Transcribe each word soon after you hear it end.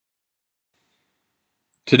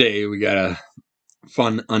Today we got a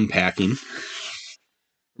fun unpacking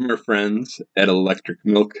from our friends at Electric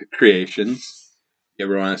Milk Creations. If you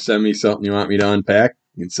ever want to send me something you want me to unpack,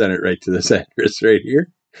 you can send it right to this address right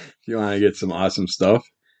here. If you want to get some awesome stuff,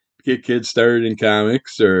 get kids started in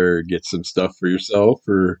comics, or get some stuff for yourself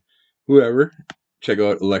or whoever, check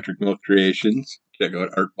out Electric Milk Creations. Check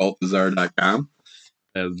out artbaltazar.com.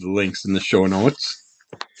 I have the links in the show notes.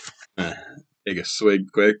 Take a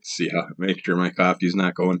swig quick to see how. Make sure my coffee's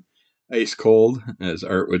not going ice cold, as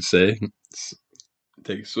Art would say.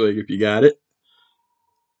 Take a swig if you got it.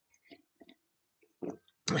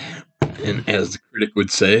 And as the critic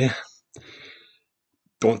would say,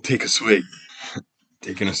 don't take a swig.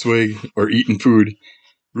 Taking a swig or eating food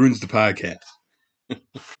ruins the podcast.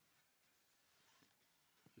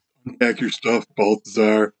 Unpack your stuff,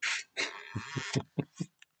 Baltazar.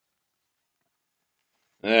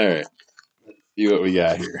 Alright, let's see what we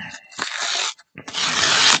got here.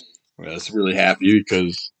 I was really happy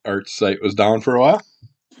because Art's site was down for a while.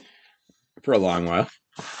 For a long while.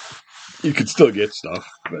 You could still get stuff,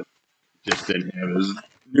 but just didn't have his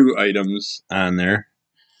new items on there.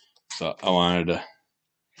 So I wanted to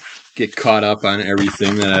get caught up on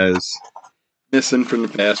everything that I was missing from the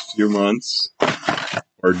past few months.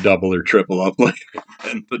 Or double or triple up like I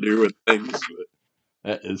tend to do with things. But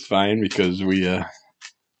that is fine because we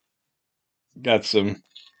got some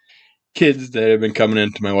kids that have been coming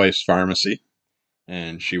into my wife's pharmacy.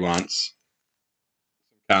 And she wants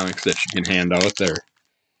comics that she can hand out. They're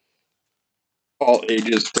all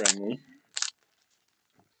ages friendly.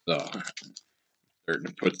 So I'm starting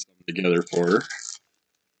to put some together for her.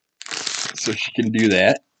 So she can do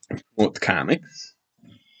that with comics.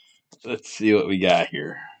 Let's see what we got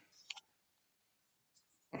here.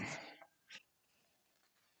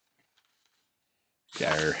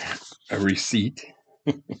 Got a receipt.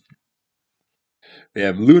 We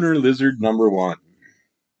have Lunar Lizard #1.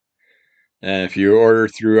 And if you order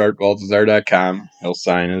through artbaltazar.com, he'll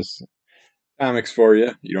sign his comics for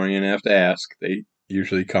you. You don't even have to ask. They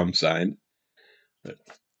usually come signed. But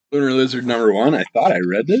Lunar Lizard #1, I thought I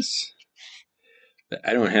read this. But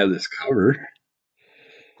I don't have this cover.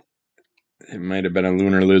 It might have been a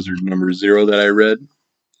Lunar Lizard #0 that I read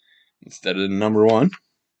instead of #1.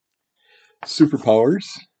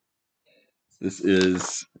 Superpowers. This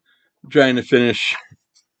is trying to finish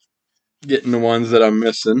getting the ones that I'm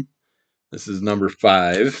missing. This is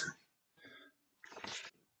 #5.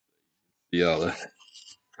 See all the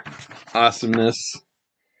awesomeness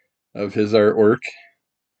of his artwork.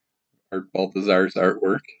 Art Baltazar's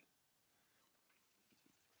artwork.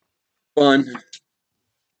 Fun.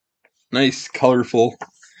 Nice, colorful,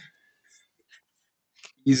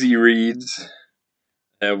 easy reads.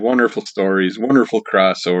 Have wonderful stories, wonderful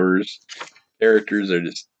crossovers. Characters are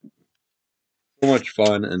just so much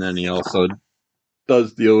fun. And then he also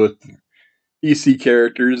does deal with DC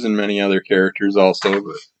characters and many other characters also.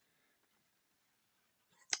 But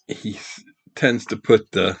he tends to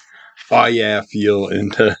put the aw yeah feel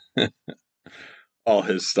into all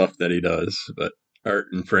his stuff that he does. But Art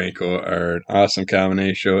and Franco are an awesome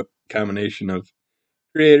combination of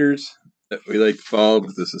creators that we like to follow.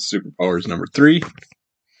 But this is Superpowers #3.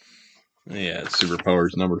 Yeah,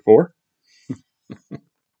 Superpowers #4.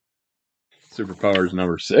 Superpowers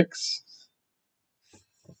 #6.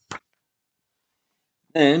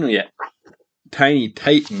 And we got Tiny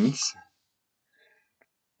Titans.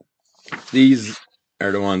 These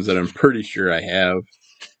are the ones that I'm pretty sure I have,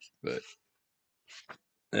 but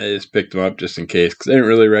I just picked them up just in case because I didn't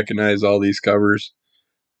really recognize all these covers,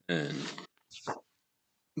 and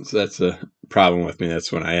so that's a problem with me.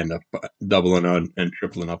 That's when I end up doubling on and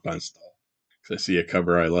tripling up on stuff because I see a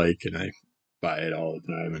cover I like and I buy it all the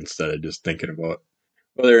time instead of just thinking about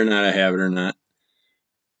whether or not I have it or not.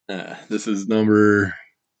 This is number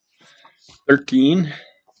 13.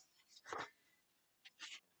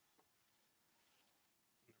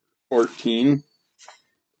 14.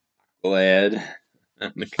 Glad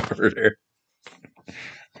on the cover there.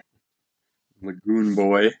 Lagoon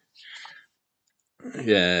Boy.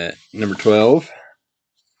 Yeah, number 12.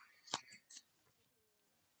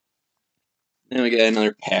 Then we got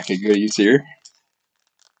another pack of goodies here.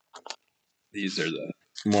 These are the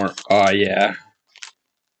more aw yeah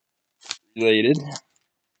related.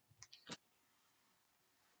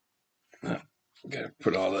 Gotta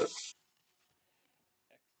put all the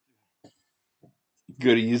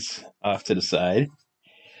goodies off to the side.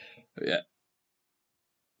 But yeah.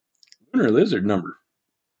 Lunar Lizard number.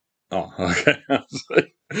 Oh, okay.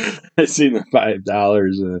 I seen the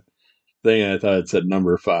 $5 thing and I thought it said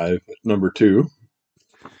 #5, but #2.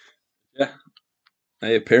 Yeah. I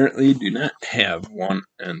apparently do not have 1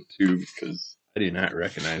 and 2 because I do not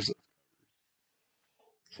recognize it.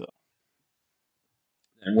 So,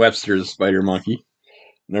 and Webster the Spider Monkey,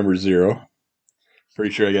 number 0.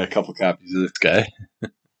 Pretty sure I got a couple copies of this guy.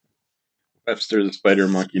 Webster the Spider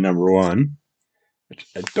Monkey, number 1. Which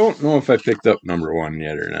I don't know if I picked up number 1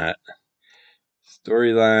 yet or not.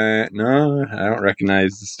 Storyline, no, I don't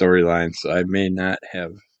recognize the storyline, so I may not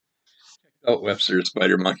have checked out Webster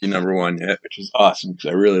Spider Monkey number 1 yet, which is awesome because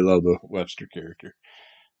I really love the Webster character.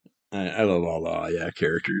 I love all the Aw Yeah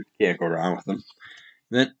characters. Can't go wrong with them.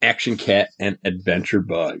 And then Action Cat and Adventure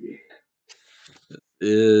Bug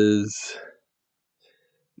is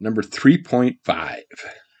number 3.5.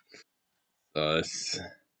 So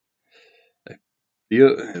I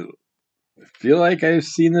feel like I've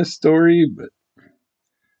seen this story, but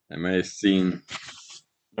I might have seen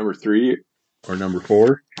number 3 or number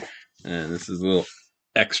 4. And this is a little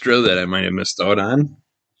extra that I might have missed out on.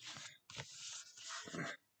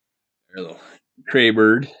 A little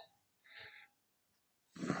Kraybird.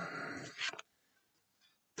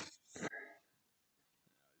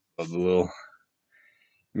 Love the little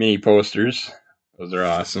mini posters. Those are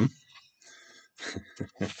awesome.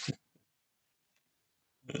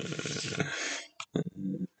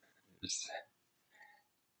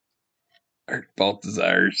 Art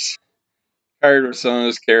Baltazar's card with some of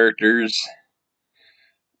his characters.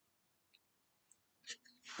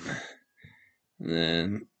 And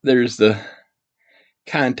then there's the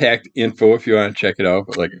contact info if you want to check it out.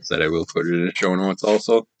 But like I said, I will put it in the show notes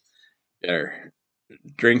also. There.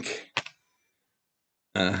 Drink.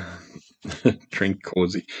 Drink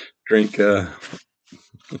cozy. Drink cup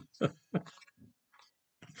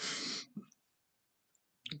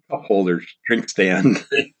holders. Drink stand.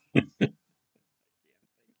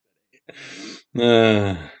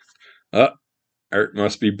 Art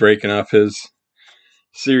must be breaking off his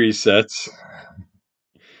series sets.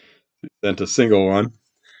 He sent a single one.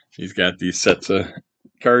 He's got these sets of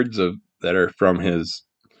cards that are from his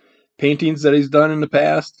paintings that he's done in the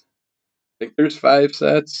past. I think there's 5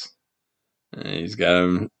 sets. And he's got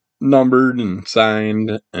them numbered and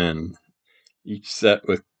signed, and each set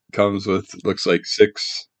comes with looks like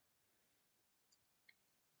six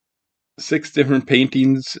different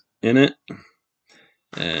paintings in it.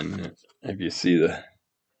 And if you see the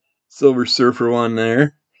Silver Surfer one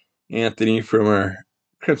there, Anthony from our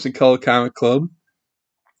Crimson Cull Comic Club,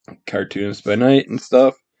 Cartoonist by night and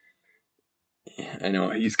stuff. I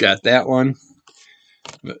know he's got that one,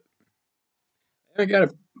 but I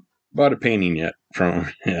haven't bought a painting yet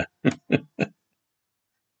from him. Yeah.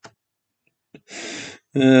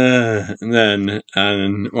 And then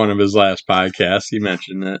on one of his last podcasts, he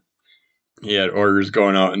mentioned that he had orders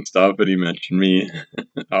going out and stuff, and he mentioned me.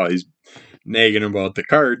 Oh, he's nagging about the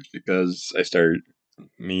cards because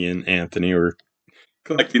me and Anthony were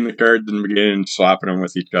collecting the cards in the beginning and swapping them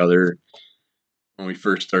with each other. When we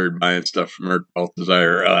first started buying stuff from Art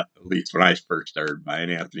Baltazar, at least when I first started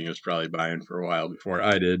buying, Anthony was probably buying for a while before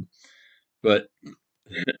I did. But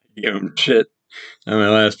I gave him shit on my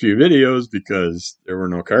last few videos because there were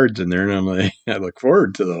no cards in there, and I'm like, I look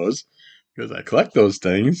forward to those because I collect those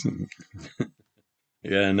things.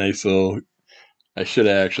 Yeah, a nice little. I should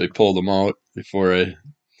have actually pulled them out before I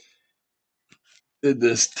did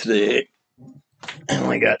this today. I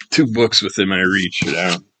only got 2 books within my reach.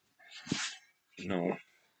 I don't know.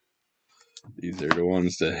 These are the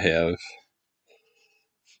ones that have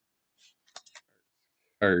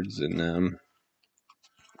cards in them.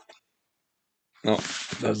 Oh,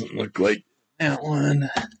 doesn't look like that one.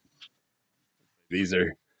 These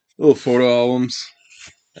are little photo albums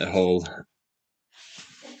that hold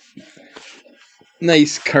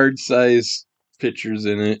nice card size pictures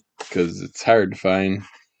in it because it's hard to find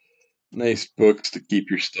nice books to keep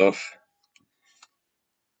your stuff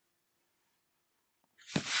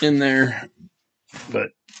in there. But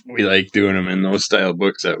we like doing them in those style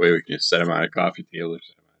books. That way we can set them on a coffee table.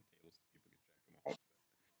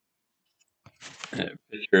 A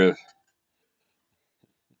picture of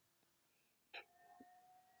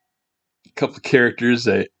a couple of characters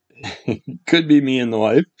that could be me and the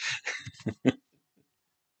wife.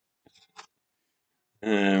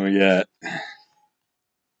 And we got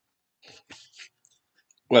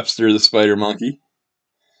Webster the Spider Monkey.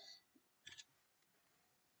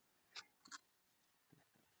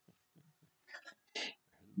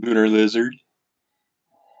 Lunar Lizard.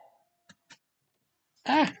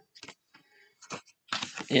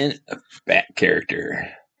 And a bat character.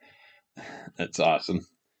 That's awesome.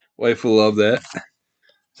 Wife will love that.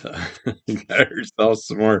 So got herself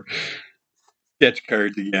some more sketch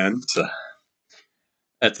cards again. So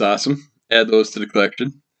that's awesome. add those to the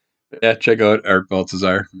collection. Yeah, check out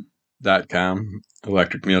artbaltazar.com,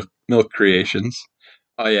 Electric Milk Creations,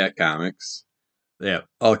 Aw Yeah Comics. They have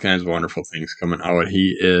all kinds of wonderful things coming out.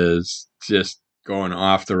 He is just going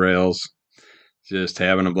off the rails, just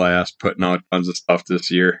having a blast, putting out tons of stuff this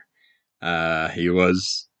year. He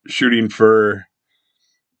was shooting for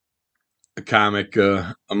a comic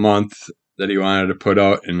a month that he wanted to put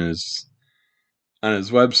out in his on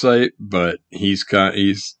his website, but he's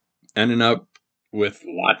ending up with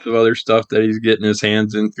lots of other stuff that he's getting his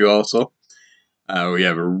hands into also. We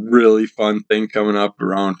have a really fun thing coming up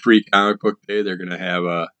around Free Comic Book Day. They're going to have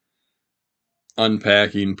a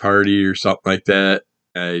unpacking party or something like that,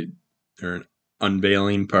 or an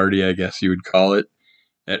unveiling party, I guess you would call it,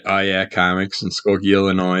 at Aw Yeah Comics in Skokie,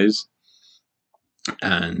 Illinois,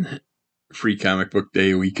 on Free Comic Book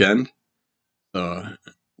Day weekend. So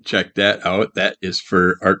check that out. That is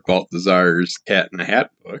for Art Baltazar's Cat in the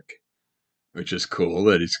Hat book, which is cool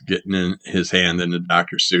that he's getting in his hand into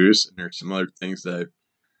Dr. Seuss. And there's some other things that I've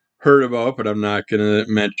heard about, but I'm not going to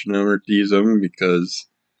mention them or tease them because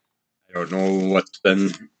I don't know what's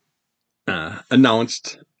been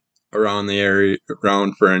announced around the area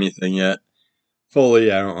around for anything yet. Fully,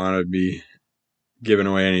 I don't want to be giving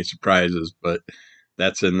away any surprises, but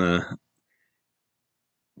that's in the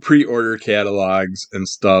pre-order catalogs and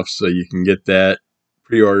stuff, so you can get that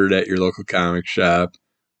pre-ordered at your local comic shop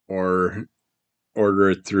or order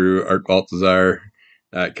it through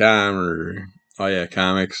artbaltazar.com or Aw Yeah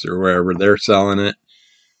Comics or wherever they're selling it.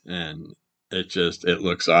 And it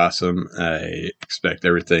looks awesome. I expect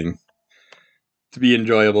everything to be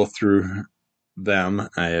enjoyable through them.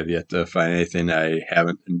 I have yet to find anything I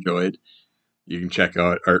haven't enjoyed. You can check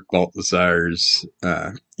out Art Baltazar's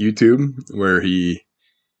YouTube, where he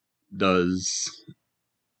does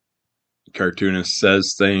Cartoonist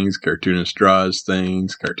says things, Cartoonist draws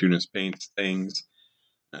things, Cartoonist paints things.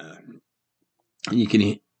 You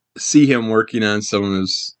can see him working on some of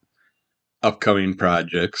his upcoming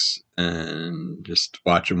projects and just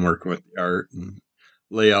watch him working with the art and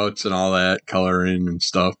layouts and all that, coloring and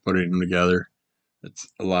stuff, putting them together. It's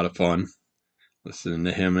a lot of fun listening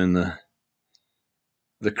to him and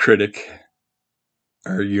the critic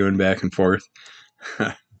arguing back and forth.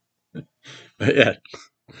 But yeah,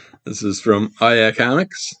 this is from Aw Yeah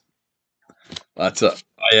Comics. Lots of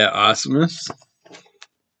Aw Yeah awesomeness.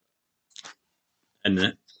 And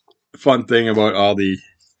the fun thing about all the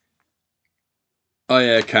Aw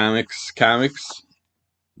Yeah comics,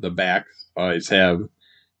 the backs always have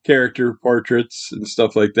character portraits and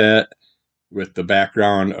stuff like that with the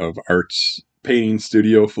background of Art's painting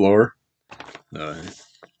studio floor. Uh,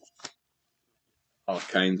 all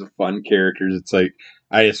kinds of fun characters. It's like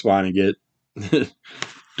I just want to get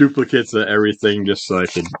duplicates of everything just so I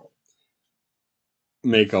can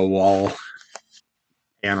make a wall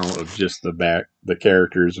panel of just the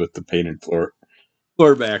characters with the painted floor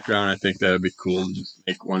background. I think that would be cool to just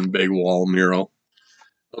make one big wall mural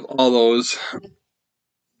of all those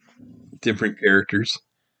different characters.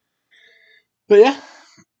 But yeah,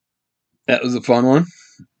 that was a fun one.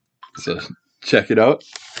 So check it out.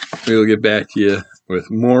 We will get back to you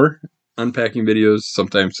with more unpacking videos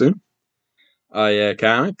sometime soon. Aw Yeah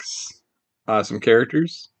Comics, awesome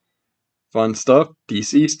characters, fun stuff,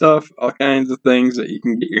 DC stuff, all kinds of things that you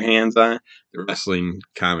can get your hands on. The wrestling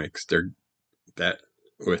comics, they're that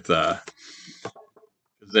with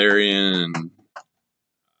Kazarian and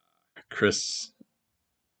Chris.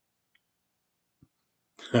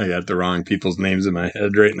 I got the wrong people's names in my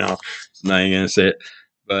head right now, so now I'm gonna say it.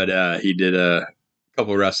 But he did a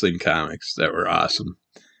couple wrestling comics that were awesome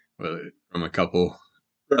from a couple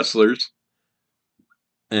wrestlers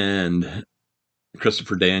and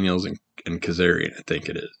Christopher Daniels and Kazarian, I think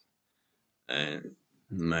it is. And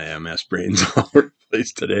my MS brain's all over the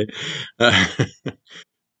place today.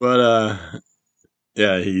 But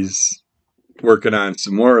yeah, he's working on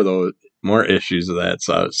some more of those, more issues of that.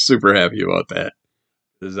 So I was super happy about that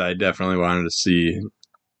because I definitely wanted to see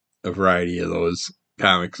a variety of those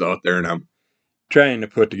comics out there, and I'm trying to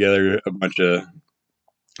put together a bunch of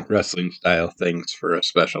wrestling style things for a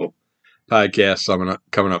special podcast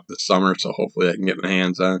coming up this summer. So hopefully I can get my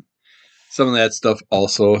hands on some of that stuff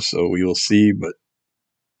also. So we will see, but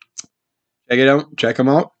check it out. Check him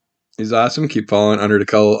out. He's awesome. Keep following Under the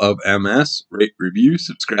Color of MS. Rate, review,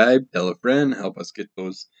 subscribe, tell a friend. Help us get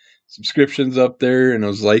those subscriptions up there and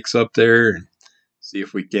those likes up there. And see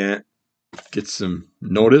if we can't get some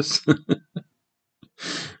notice.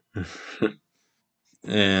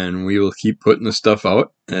 And we will keep putting the stuff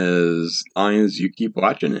out as long as you keep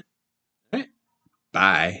watching it. All right.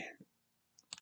 Bye.